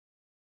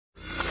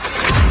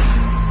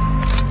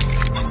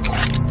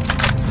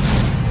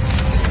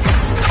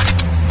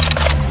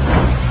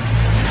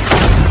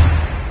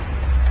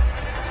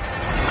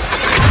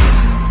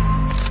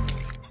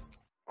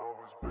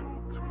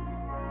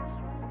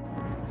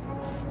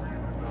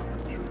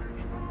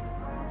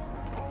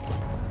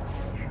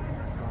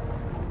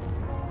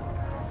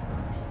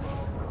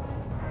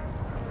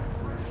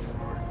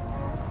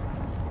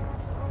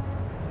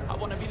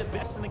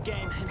best in the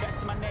game,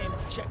 invest in my name.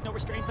 Check no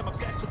restraints, I'm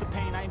obsessed with the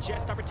pain. I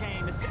ingest, I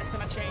retain, assess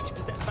and I change.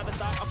 Possessed by the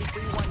thought I'll be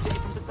free one day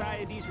from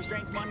society's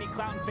restraints. Money,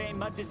 clout, and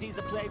fame, a disease,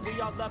 a plague. We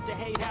all love to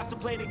hate, have to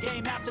play the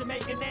game, have to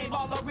make a name.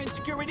 All our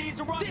insecurities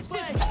are on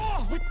display. This is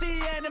war with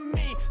the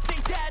enemy.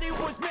 Think that it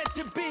was meant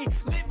to be.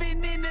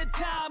 Living in a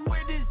time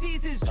where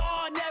disease is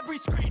on every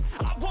screen.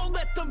 I won't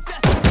let them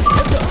fester.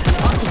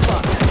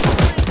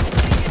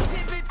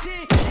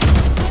 Negativity is a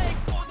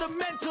plague for the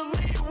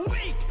mentally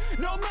weak.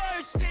 No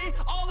mercy,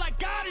 all I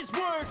got is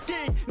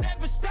working.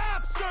 Never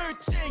stop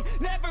searching,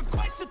 never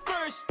quite so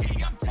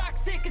thirsty. I'm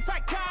toxic and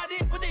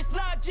psychotic with this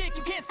logic.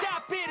 You can't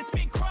stop it, it's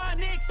been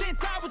chronic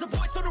since I was a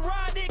boy, so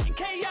neurotic and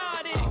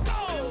chaotic.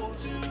 Built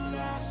to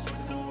last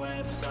with the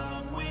webs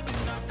I'm weaving.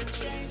 I could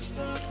change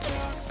the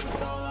past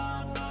with all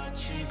I'm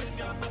achieving.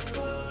 Got my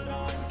foot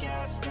on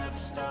gas, never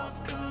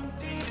stop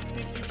competing.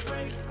 If you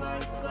break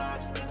like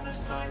glass, then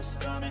this life's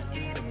gonna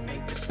eat 'em.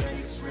 Make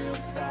mistakes real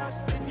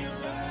fast, then you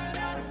learn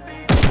how to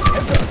beat 'em.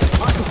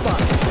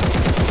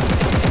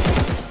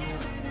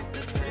 Healing if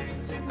the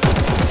pain's in the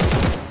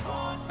past. Move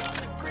on from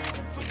the green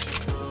and put your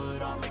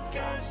foot on the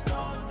gas.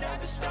 No,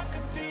 never stop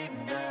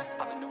competing, yeah.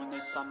 I've been doing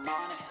this, I'm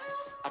on it.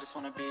 I just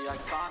wanna be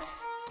iconic.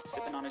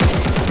 Sipping on a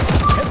drink.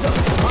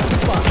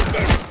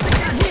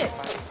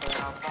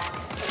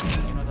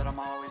 You know that I'm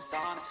always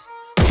honest.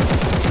 There's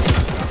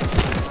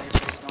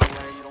no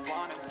way you don't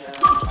want it, yeah.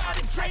 Don't try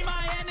to drain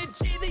my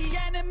energy. The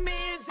enemy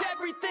is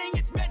everything.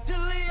 It's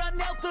mentally,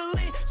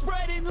 unhealthily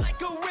spreading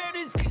like a rare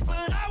disease,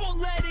 but I won't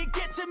let it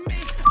get to me.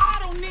 I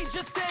don't need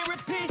your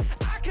therapy.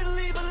 I can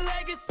leave a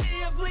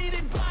legacy of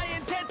leading by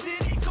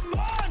intensity. Come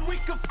on, we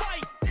can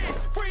fight this.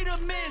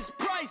 Freedom is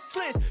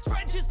priceless.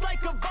 Spread just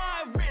like a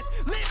virus.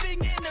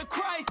 Living in a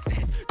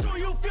crisis. Do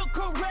you feel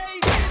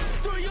courageous?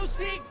 Do you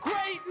seek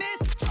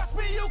greatness? Trust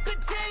me, you can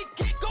take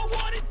it. Go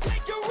on and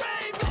take your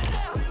aim.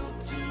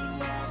 Built to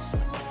last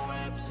with the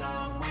webs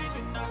I'm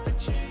weaving. I could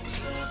change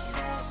the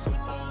past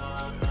with all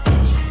I'm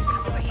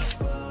achieving. Got my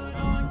foot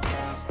on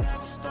gas,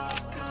 never stop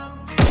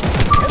competing.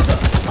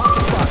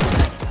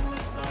 And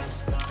this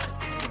life's gonna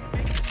eat 'em.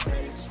 Make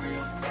mistakes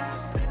real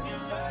fast, then you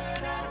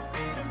learn how to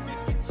beat 'em.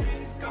 If you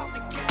take off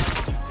the cast,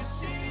 you can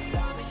see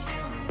all the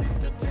healing. If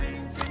the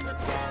pain's in the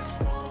past,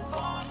 move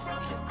on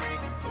from the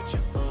green and put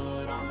your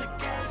foot on the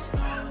gas.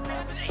 No,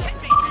 never stop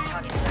competing.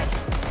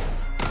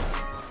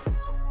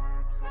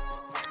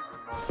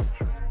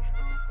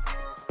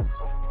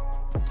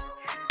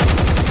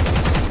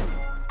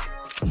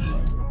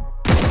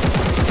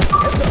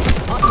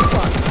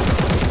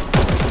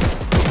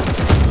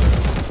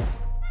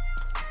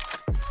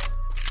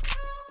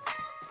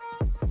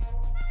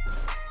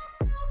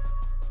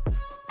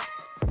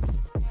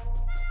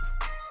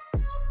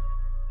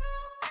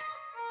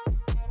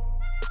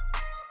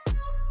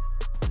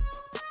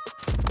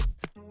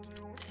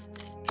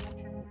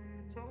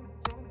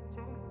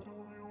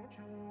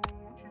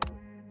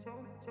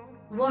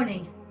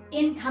 Warning,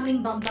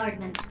 incoming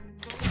bombardment.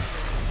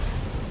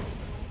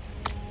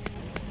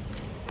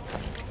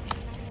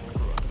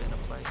 Grew up in a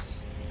place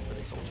where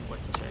they told you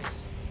what to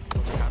chase,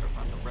 told you how to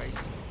run the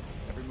race.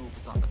 Every move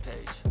was on the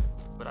page,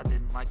 but I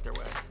didn't like their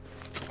way.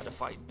 Had to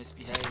fight and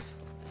misbehave,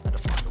 had to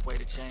find a way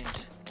to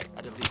change,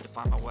 had to leave to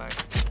find my way.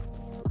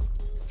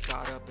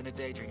 Caught up in a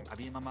daydream, I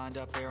beat my mind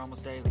up there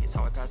almost daily. It's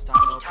how I pass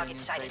time, no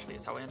opinions safely.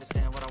 It's how I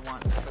understand what I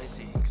want in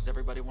space. Cause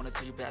everybody wanna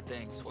tell you bad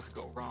things. What could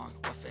go wrong,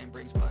 what fame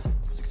brings, but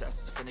success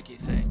is a finicky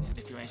thing. And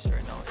if you ain't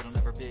sure, no, it'll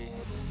never be.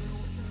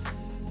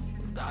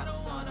 I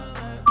don't wanna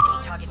let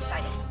Target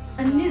sighted.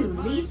 A new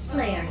lead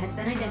player has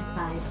been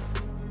identified.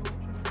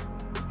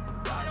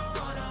 I don't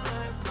wanna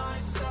let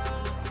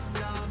myself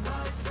down.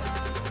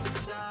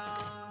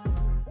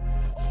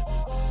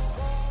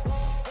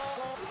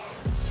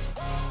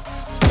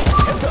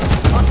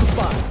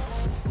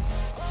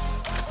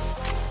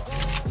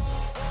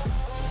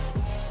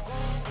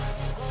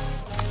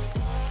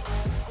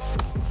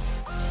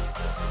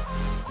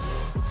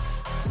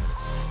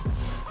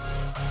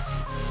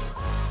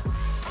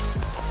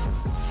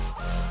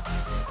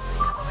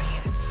 Over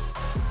here.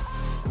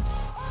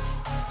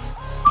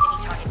 Enemy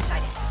target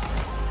sighted.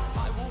 I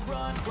will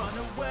run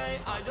away,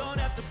 I don't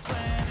have to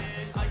plan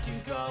it. I can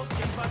go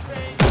take my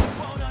pain, you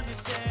won't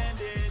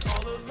understand it.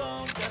 All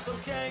alone, that's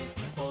okay.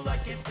 People, I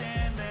can't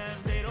stand them.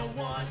 They don't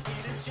want me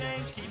to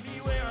change, keep me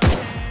where I'm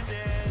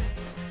standing.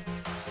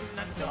 And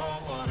I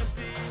don't wanna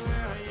be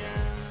where I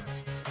am.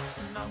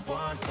 And I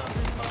want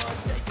something more,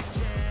 take a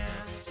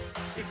chance.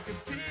 It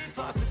could be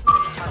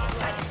possibly my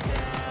last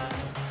stand,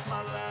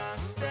 my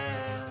last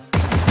stand.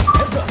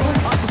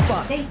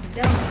 Safe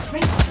zone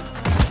shrinking.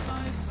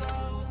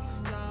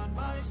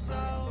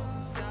 Myself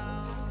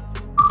down.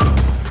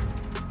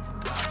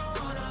 I don't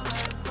wanna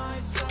let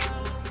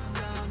myself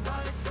down.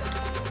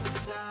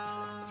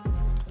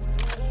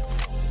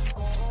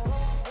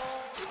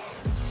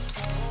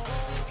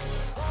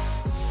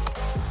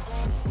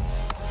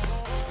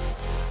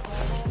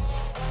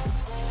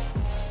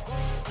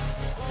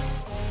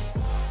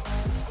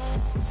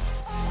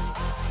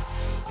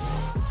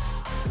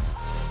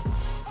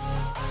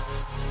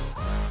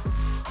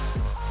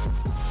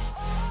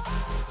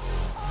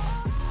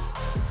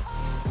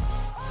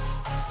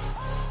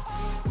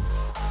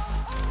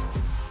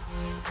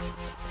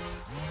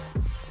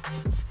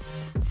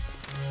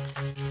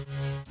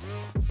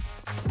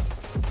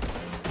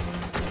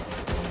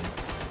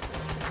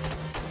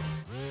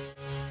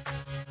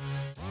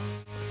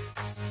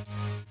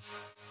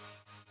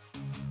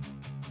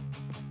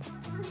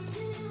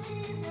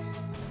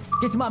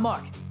 Get to my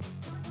mark.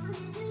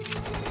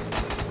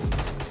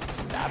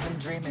 I've been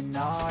dreaming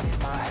on in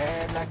my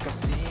head like I've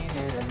seen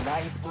it. A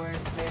life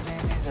worth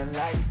living is a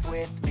life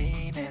with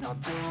meaning. I'll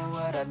do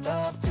what I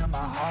love till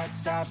my heart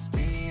stops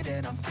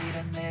beating. I'm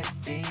feeding this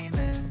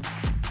demon.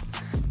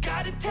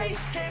 Got a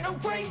taste, can't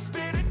erase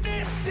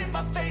bitterness in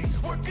my face.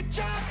 Work a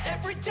job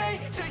every day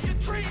till your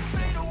dreams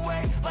fade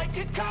away. Like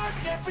a card,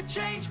 never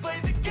change. Play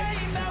the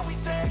game that we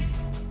say.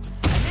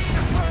 I need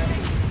a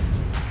break.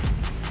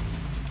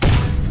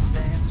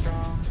 Staying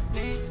strong,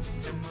 need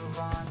to move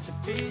on to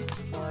be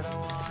what I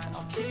want.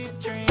 I'll keep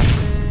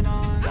dreaming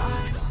on.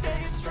 I'm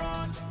staying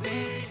strong,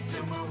 need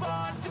to move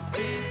on to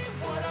be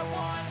what I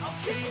want. I'll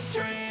keep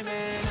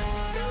dreaming on.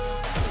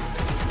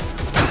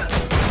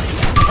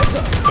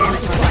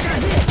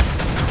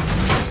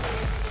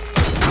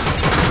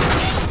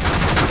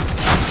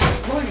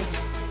 Warning,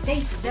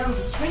 safe zone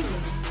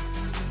shrinking.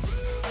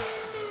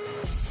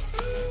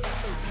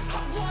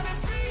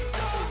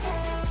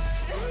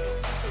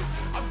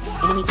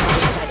 Enemy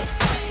target sighted.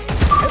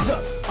 Heads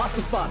up.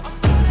 Hostile spot.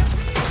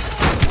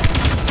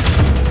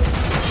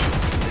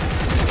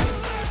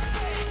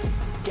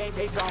 Game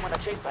face on when I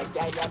chase like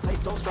that. Yeah, I play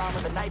so strong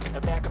with a knife in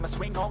the back. I'ma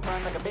swing home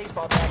run like a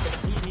baseball bat. Gonna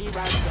see me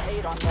riding the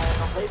hate on that.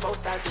 I'll play both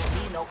sides, don't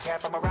need no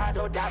cap. I'ma ride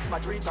or die for my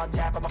dreams on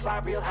tap. I'ma fly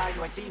real high,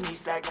 you ain't see me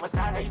slack. No, it's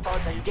not how you fall,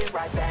 it's how you get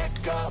right back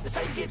up. That's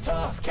how you get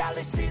tough.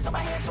 Calluses on my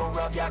hands so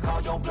rough, yeah, I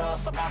call your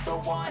bluff. I'm not the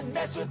one,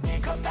 mess with me,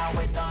 come out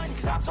with none.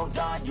 Cause I'm so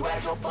done, you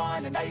had your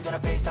fun. And now you're gonna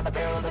face down the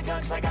barrel of the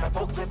gun. Cause I got a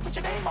full clip, put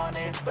your name on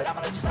it. But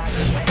I'ma let you slide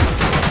your way.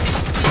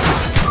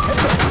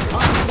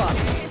 Hostile spot.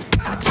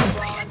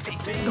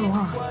 Go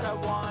on. What I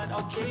want,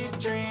 I'll keep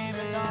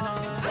dreaming on.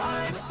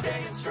 I'm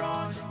staying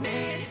strong,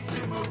 need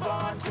to move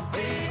on to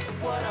be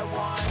what I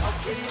want. I'll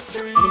keep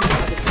dreaming.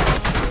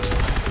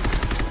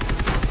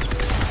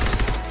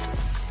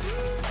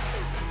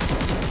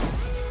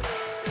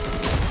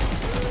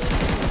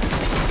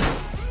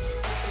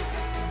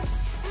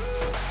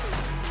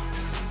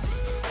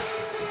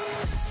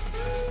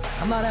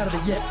 I'm not out of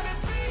it yet.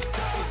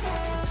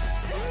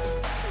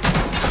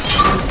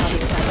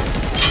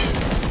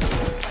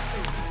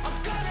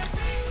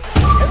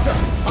 Heads up.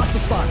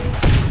 Hostile spot.